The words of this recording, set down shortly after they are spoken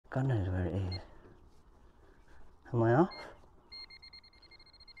God knows where it is. Am I off?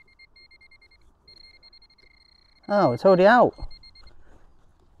 Oh, it's already out.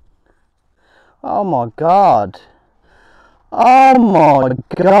 Oh my God. Oh my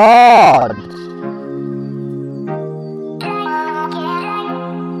God.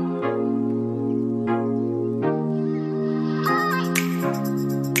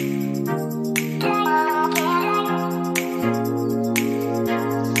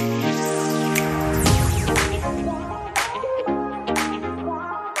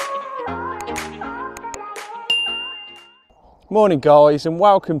 Morning guys, and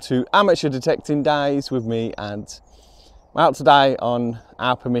welcome to Amateur Detecting Days with me, and I'm out today on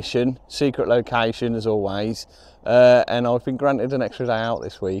our permission, secret location as always, and I've been granted an extra day out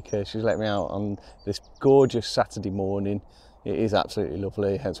this week. She's let me out on this gorgeous Saturday morning. It is absolutely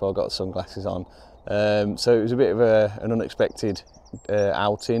lovely, hence why I got sunglasses on. So it was a bit of an unexpected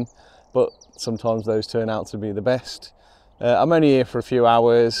outing, but sometimes those turn out to be the best. I'm only here for a few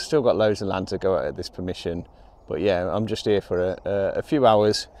hours, still got loads of land to go at this permission. But yeah, I'm just here for a few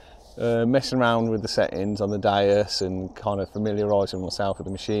hours, messing around with the settings on the Deus and kind of familiarising myself with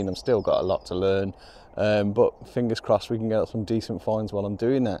the machine. I've still got a lot to learn, but fingers crossed we can get some decent finds while I'm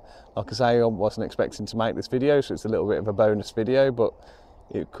doing that. Like I say, I wasn't expecting to make this video, so it's a little bit of a bonus video, but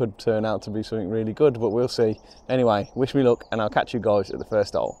it could turn out to be something really good, but we'll see. Anyway, wish me luck, and I'll catch you guys at the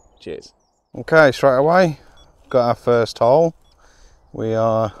first hole. Cheers. Okay, straight away, got our first hole. We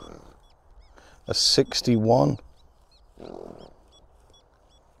are a 61,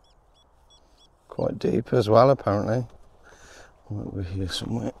 quite deep as well apparently. Over here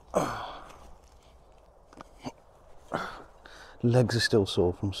somewhere. Legs are still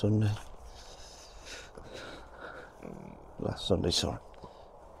sore from Sunday. Last Sunday, sorry.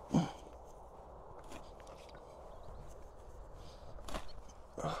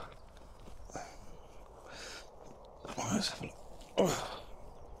 Let's have a look.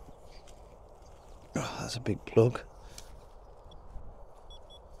 Oh, that's a big plug.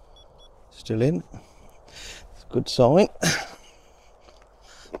 Still in. It's a good sign.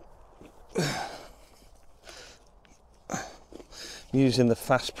 Using the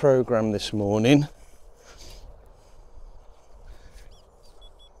fast program this morning.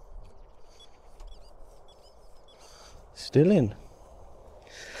 Still in.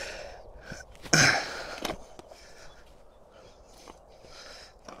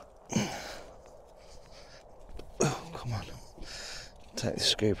 Take the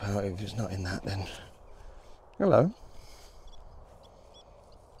scoop out if it's not in that then. Hello.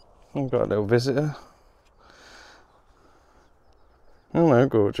 I've got a little visitor. Hello,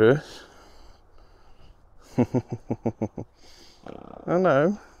 gorgeous.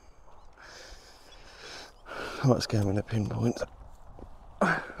 Hello. Let's go in a pinpoint.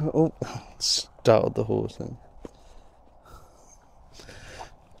 Oh, startled the horse then.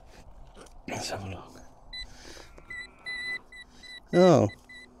 Let's have a look. Oh.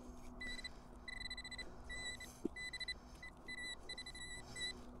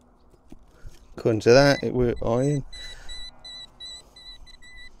 According to that, it were iron.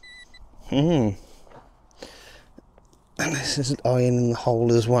 And this isn't iron in the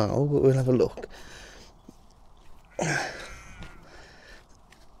hole as well, but we'll have a look.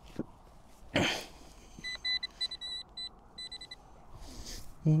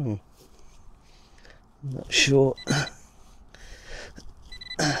 I'm not sure.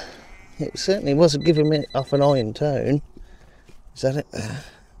 It certainly wasn't giving me off an iron tone. Is that it?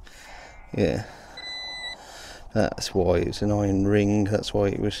 Yeah. That's why it's an iron ring. That's why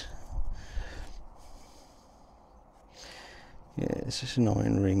it was. Yeah, it's just an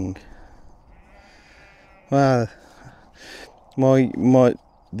iron ring. Well,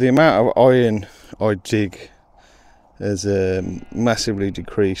 the amount of iron I dig has massively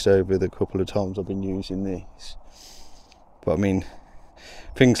decreased over the couple of times I've been using this. But I mean,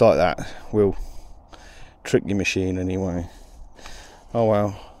 things like that will trick your machine anyway. Oh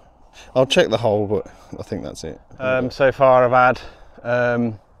well, I'll check the hole, but I think that's it. So far I've had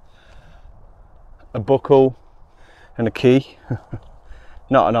a buckle and a key.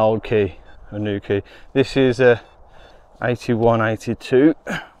 Not an old key, a new key. This is a 81, 82.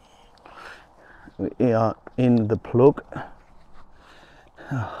 We are in the plug.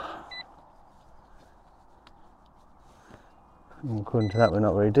 According to that, we're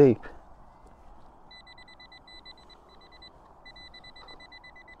not very deep.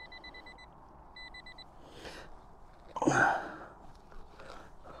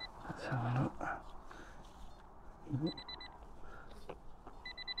 Let's have a look.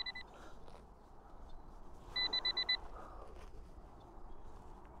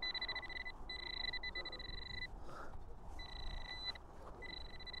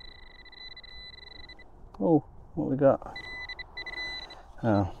 What we got?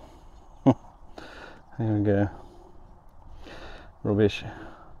 Oh, here we go. Rubbish.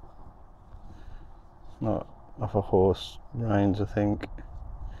 Not off a horse reins, I think.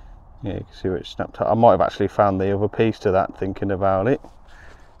 Yeah, you can see where it snapped up. I might have actually found the other piece to that thinking about it.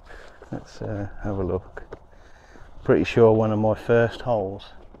 Let's have a look. Pretty sure one of my first holes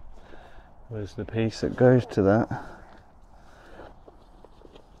was the piece that goes to that.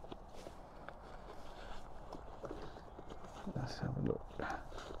 Let's have a look.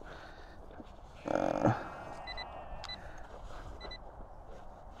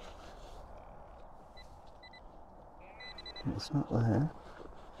 It's not there.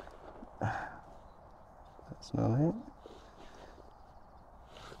 That's not it.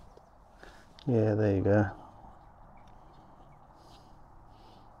 Yeah, there you go.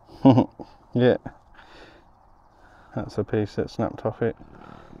 Yeah, that's a piece that snapped off it.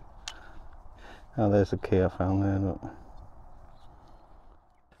 Oh, there's the key I found there, look.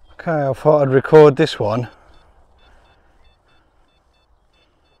 Okay, I thought I'd record this one.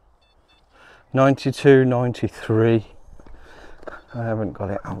 92, 93. I haven't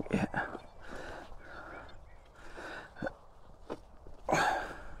got it out yet.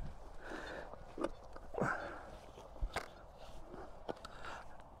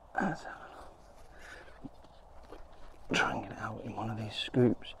 Let's have a look. Try and get it out in one of these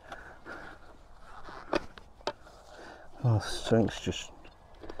scoops. Oh, something's just,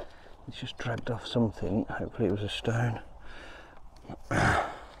 it's just dragged off something. Hopefully it was a stone.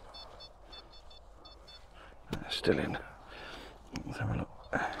 Still in. Let's have a look.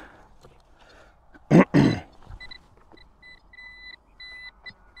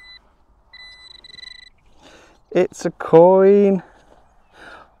 It's a coin.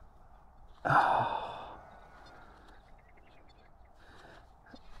 Oh.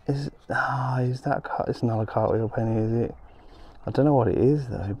 Is that? It's not a cartwheel penny, is it? I don't know what it is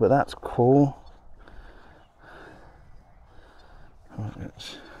though, but that's cool. Right,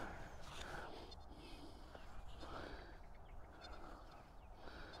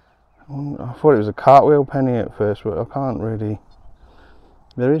 I thought it was a cartwheel penny at first, but I can't really.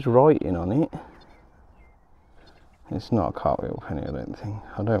 There is writing on it. It's not a cartwheel penny, I don't think.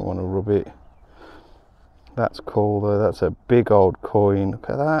 I don't want to rub it. That's cool though. That's a big old coin. Look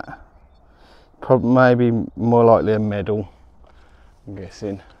at that. Probably, maybe more likely a medal, I'm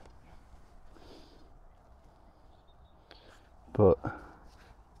guessing. But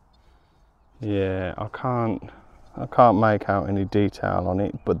yeah, I can't make out any detail on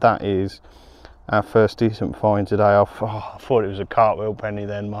it, but that is our first decent find today. I thought it was a cartwheel penny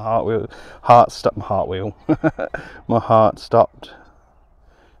then. My heart stopped.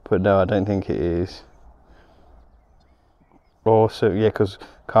 But no, I don't think it is. Also, yeah, because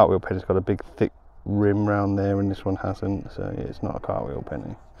cartwheel penny's got a big thick rim round there and this one hasn't, so yeah, it's not a cartwheel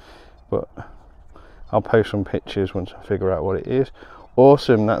penny. But I'll post some pictures once I figure out what it is.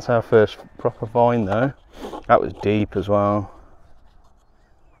 Awesome, that's our first proper find though. That was deep as well.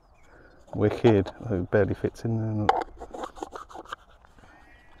 Wicked. Oh, it barely fits in there. Look.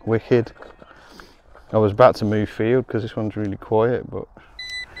 Wicked. I was about to move field because this one's really quiet, but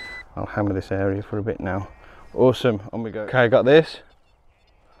I'll hammer this area for a bit now. Awesome, on we go. Okay, got this.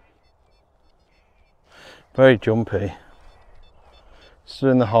 Very jumpy.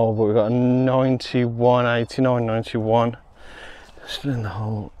 Still in the hole, but we've got a 91, 89, 91. Still in the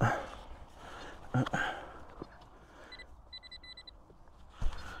hole.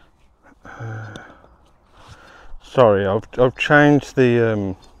 Sorry, I've changed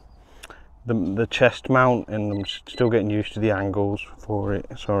the chest mount, and I'm still getting used to the angles for it.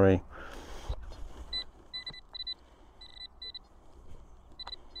 Sorry.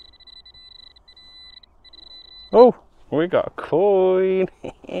 Oh, we got a coin.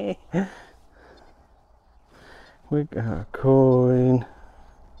 We got a coin.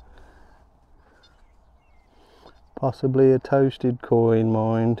 Possibly a toasted coin,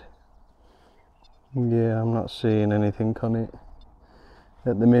 mind. Yeah, I'm not seeing anything on it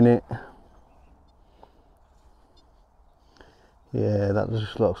at the minute. Yeah, that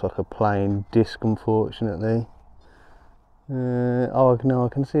just looks like a plain disc, unfortunately. Oh no, I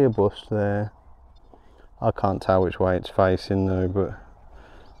can see a bust there. I can't tell which way it's facing though, but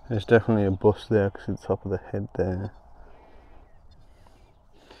there's definitely a bust there because it's the top of the head there.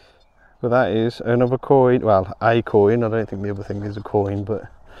 But that is another coin, well, a coin. I don't think the other thing is a coin, but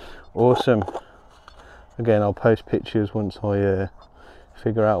awesome. Again, I'll post pictures once I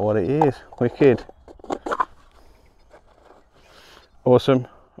figure out what it is. Wicked. Awesome.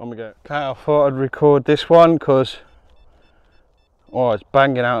 On we go. Okay, I thought I'd record this one because, oh, it's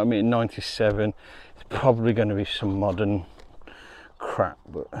banging out at me at 97. It's probably going to be some modern crap,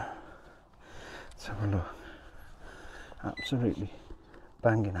 but let's have a look. Absolutely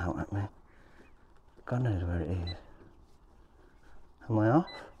banging out at me. God knows where it is. Am I off?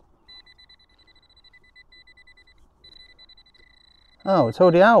 Oh, it's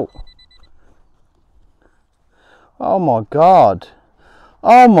already out. Oh my God.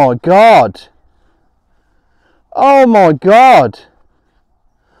 Oh my God. Oh my God.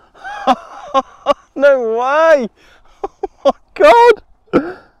 No way. Oh my God.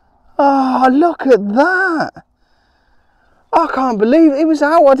 Oh, look at that. I can't believe it was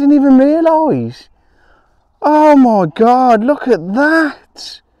out. I didn't even realise. Oh my God, look at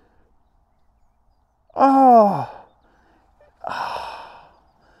that. Oh.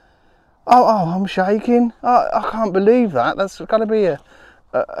 Oh, I'm shaking. I can't believe that. That's got to be a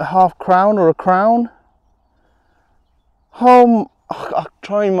half crown or a crown. I'm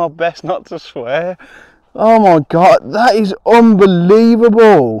trying my best not to swear. Oh my God, that is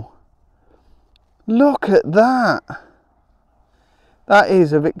unbelievable. Look at that. That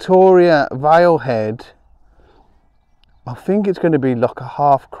is a Victoria Vale head. I think it's going to be like a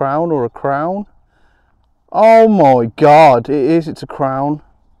half crown or a crown. Oh my God, it is. It's a crown.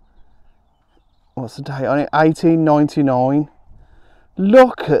 What's the date on it? 1899.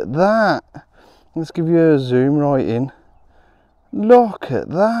 Look at that. Let's give you a zoom right in. Look at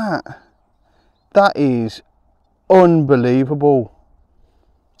that. That is unbelievable.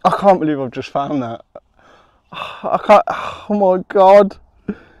 I can't believe I've just found that. I can't. Oh my God.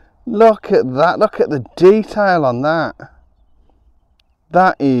 Look at that. Look at the detail on that.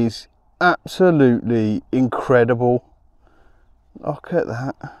 That is absolutely incredible. Look at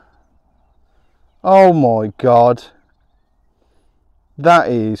that. Oh my God. That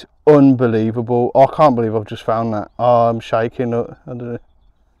is unbelievable. I can't believe I've just found that. Oh, I'm shaking. I don't know.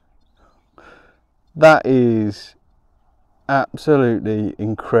 That is absolutely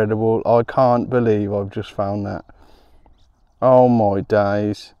incredible. I can't believe I've just found that. Oh my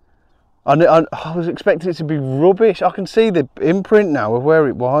days. I was expecting it to be rubbish. I can see the imprint now of where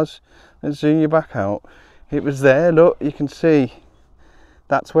it was. Let's zoom you back out. It was there, look, you can see.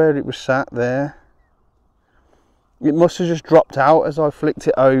 That's where it was sat there. It must have just dropped out as I flicked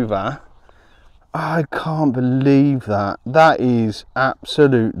it over. I can't believe that. That is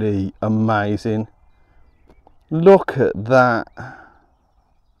absolutely amazing. Look at that.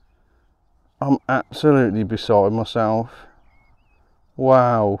 I'm absolutely beside myself.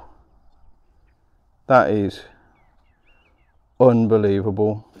 Wow. That is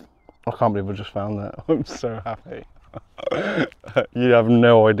unbelievable. I can't believe I just found that. I'm so happy. You have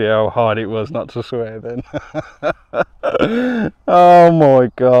no idea how hard it was not to swear then. Oh my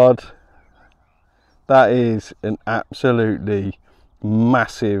God. That is an absolutely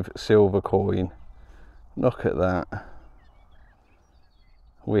massive silver coin. Look at that.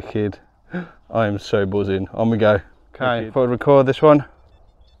 Wicked. I am so buzzing. On we go. Okay, before I record this one.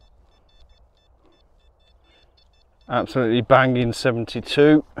 Absolutely banging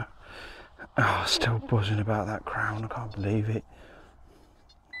 72. Oh, still buzzing about that crown. I can't believe it.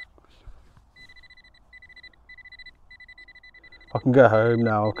 I can go home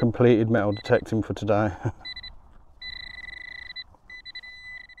now. I've completed metal detecting for today.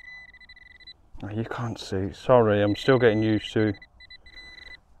 Oh, you can't see. Sorry, I'm still getting used to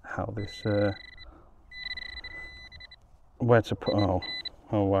how this where to put. Oh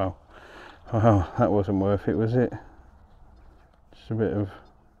wow. Oh, that wasn't worth it, was it? Just a bit of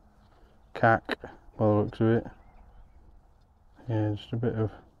cack by the looks of it. Yeah, just a bit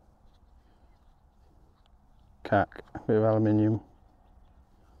of cack, a bit of aluminium.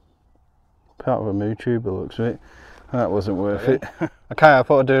 Part of a moo tube by the looks of it. That wasn't worth it. Okay, I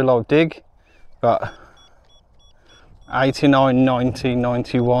thought I'd do a little dig. Got 89, 90,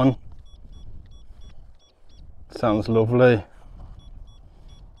 91. Sounds lovely.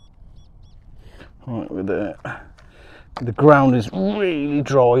 Right, with the ground is really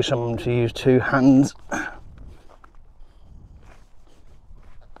dry, so I'm going to use two hands.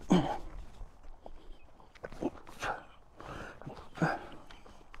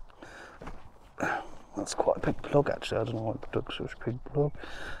 That's quite a big plug actually. I don't know why I dug such a big plug.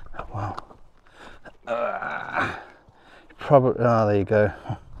 Oh, wow. Probably. Ah, there you go.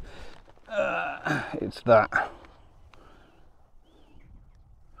 It's that.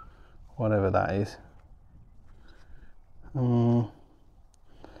 Whatever that is. I'm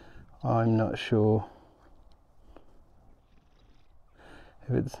not sure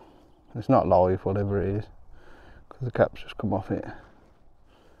if it's not live, whatever it is, because the cap's just come off it.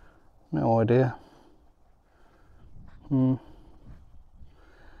 No idea. No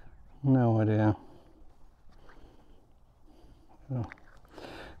idea. Oh,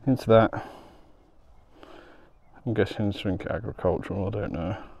 into that. I'm guessing it's something agricultural, I don't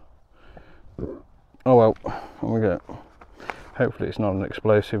know. Oh well, on we go. Hopefully it's not an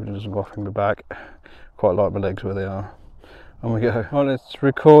explosive and doesn't go off in my back. Quite like my legs where they are. On we go. Well, let's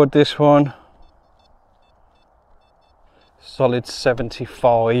record this one. Solid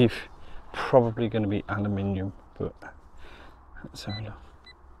 75. Probably going to be aluminium, but let's have a look.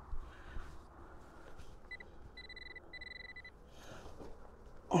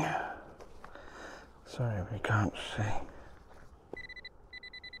 Sorry, we can't see.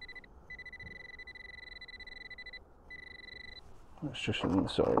 That's just an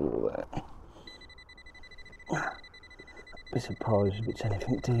inside wall there. I'd be surprised if it's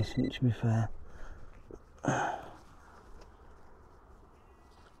anything decent, to be fair.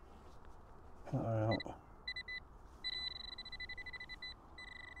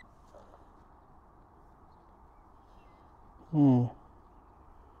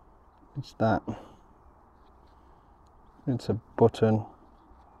 It's that. It's a button.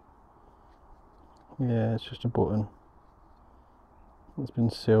 Yeah, it's just a button. It's been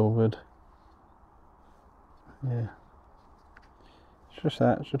silvered. Yeah. It's just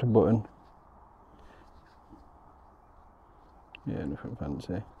that, it's just a button. Yeah, nothing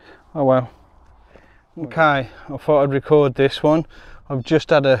fancy. Oh well. Okay, I thought I'd record this one. I've just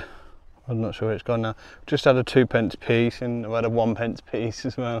had a, I'm not sure where it's gone now, just had a 2p piece and I've had a 1p piece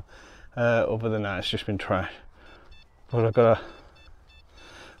as well. Other than that, it's just been trash. But I've got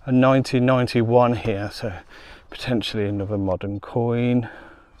a 1991 here, so potentially another modern coin.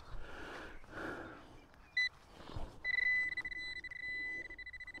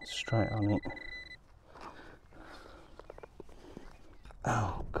 Straight on it.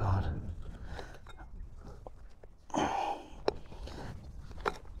 Oh God. Oh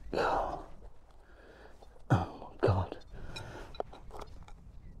my God.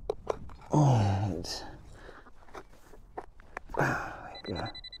 Oh, it's... There you go.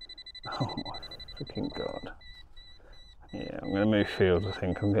 Oh my freaking God. Yeah, I'm going to move fields. I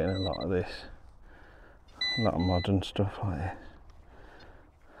think I'm getting a lot of this. A lot of modern stuff like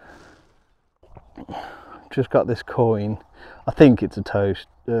this. Just got this coin. I think it's a toast,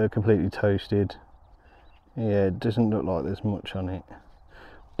 completely toasted. Yeah, it doesn't look like there's much on it.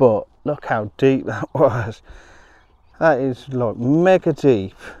 But look how deep that was. That is like mega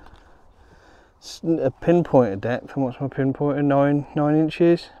deep. It's a pinpointer depth. And what's my pinpointer? 9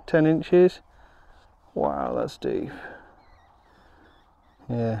 inches, 10 inches. Wow, that's deep.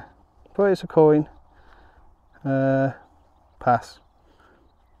 Yeah, but it's a coin. Pass.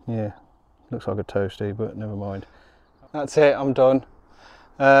 Yeah, looks like a toasty, but never mind. That's it, I'm done.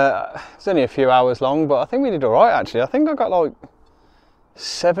 It's only a few hours long, but I think we did all right actually. I think I got like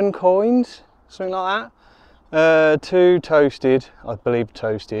 7 coins, something like that. 2 toasted, I believe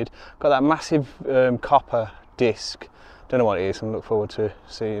toasted. Got that massive copper disc. Don't know what it is, I look forward to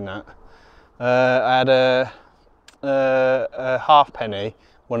seeing that. I had a halfpenny,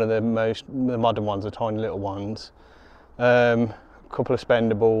 one of the modern ones, the tiny little ones. A couple of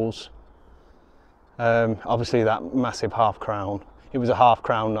spendables. Obviously that massive half crown. It was a half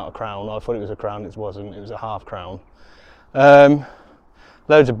crown, not a crown. I thought it was a crown, it wasn't. It was a half crown.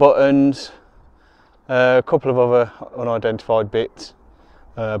 Loads of buttons. A couple of other unidentified bits.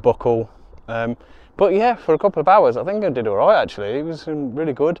 Buckle. But yeah, for a couple of hours, I think I did all right actually. It was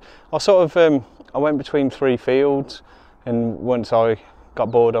really good. I sort of, I went between 3 fields, and once I got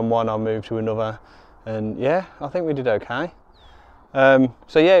bored on one, I moved to another. And yeah, I think we did okay.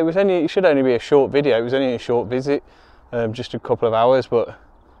 So yeah, it should only be a short video. It was only a short visit, just a couple of hours, but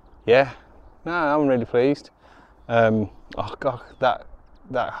yeah, no, I'm really pleased. Oh God, that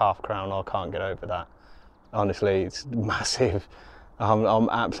half crown, I can't get over that. Honestly, it's massive. I'm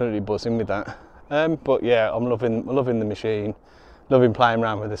absolutely buzzing with that. But yeah, I'm loving the machine, loving playing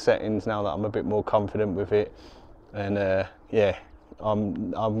around with the settings now that I'm a bit more confident with it. And yeah,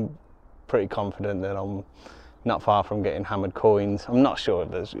 I'm pretty confident that I'm not far from getting hammered coins. I'm not sure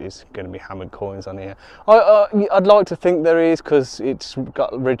if there's going to be hammered coins on here. I'd like to think there is, because it's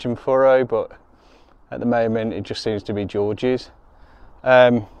got ridge and furrow, but at the moment it just seems to be George's.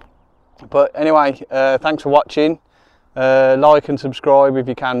 But anyway, thanks for watching. Like and subscribe if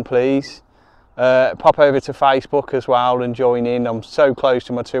you can, please. Pop over to Facebook as well and join in. I'm so close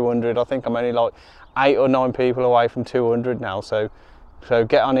to my 200. I think I'm only like 8 or 9 people away from 200 now, so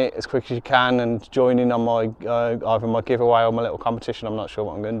get on it as quick as you can and join in on my either my giveaway or my little competition. I'm not sure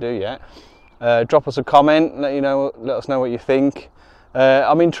what I'm going to do yet. Drop us a comment, let us know what you think.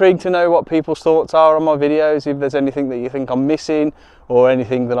 I'm intrigued to know what people's thoughts are on my videos. If there's anything that you think I'm missing or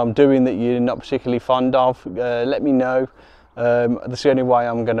anything that I'm doing that you're not particularly fond of, let me know. That's the only way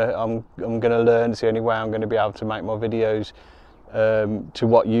I'm gonna learn. It's the only way I'm gonna be able to make my videos to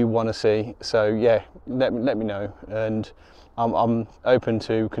what you want to see. So yeah, let me know, and I'm open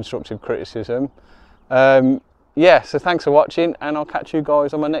to constructive criticism. Yeah, so thanks for watching, and I'll catch you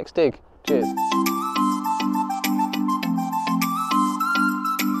guys on my next dig. Cheers.